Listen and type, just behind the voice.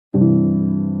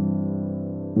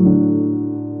I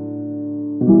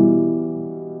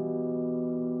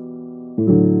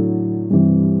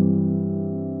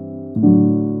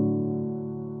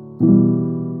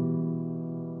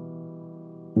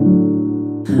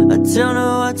don't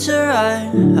know what to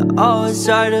write. I always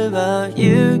write about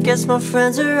you. Guess my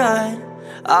friends are right.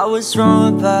 I was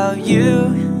wrong about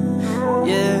you.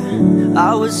 Yeah,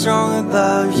 I was wrong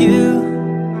about you.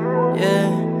 Yeah,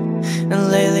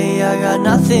 and lately I got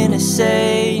nothing to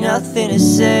say, nothing to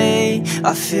say.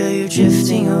 I feel you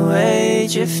drifting away,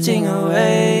 drifting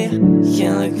away. You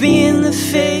can't look me in the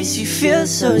face, you feel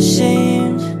so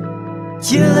ashamed.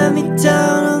 You let me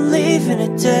down, I'm leaving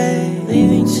today.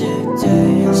 Leaving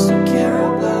today, I still care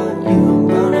about you. I'm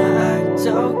gonna act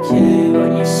okay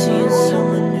when you're seeing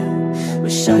someone new.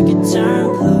 Wish I could turn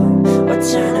blue or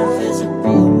turn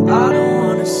invisible. I don't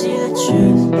wanna see the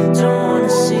truth, don't wanna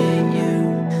see you.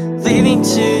 Leaving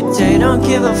today, don't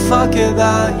give a fuck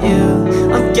about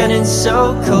you. I'm getting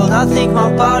so cold, I think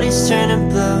my body's turning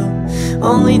blue.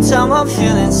 Only time I'm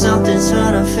feeling something's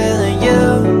when I'm feeling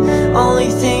you. Only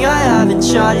thing I haven't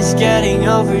tried is getting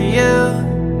over you.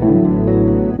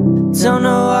 Don't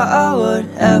know why I would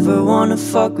ever wanna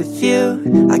fuck with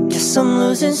you. I guess I'm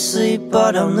losing sleep,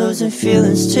 but I'm losing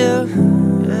feelings too.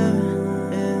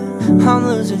 I'm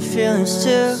losing feelings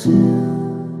too.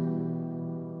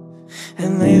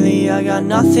 And lately I got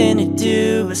nothing to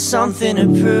do but something to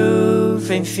prove.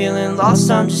 Ain't feeling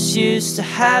lost, I'm just used to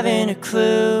having a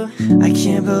clue. I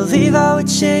can't believe I would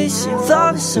chase you,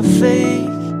 love is so fake.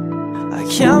 I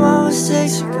count my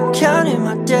mistakes, like I'm counting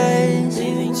my days.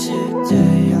 Leaving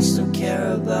today, I still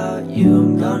care about you.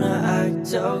 I'm gonna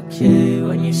act okay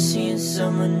when you're seeing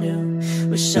someone new.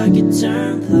 Wish I could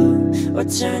turn blue or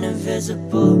turn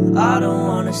invisible. I don't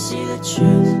wanna see the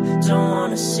truth, don't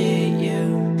wanna see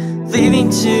you. Leaving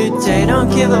today, don't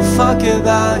give a fuck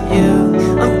about you.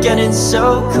 I'm getting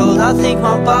so cold, I think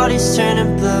my body's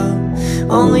turning blue.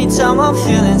 Only time I'm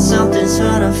feeling something's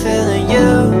when I'm feeling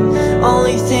you.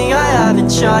 Only thing I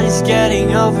haven't tried is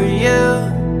getting over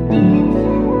you.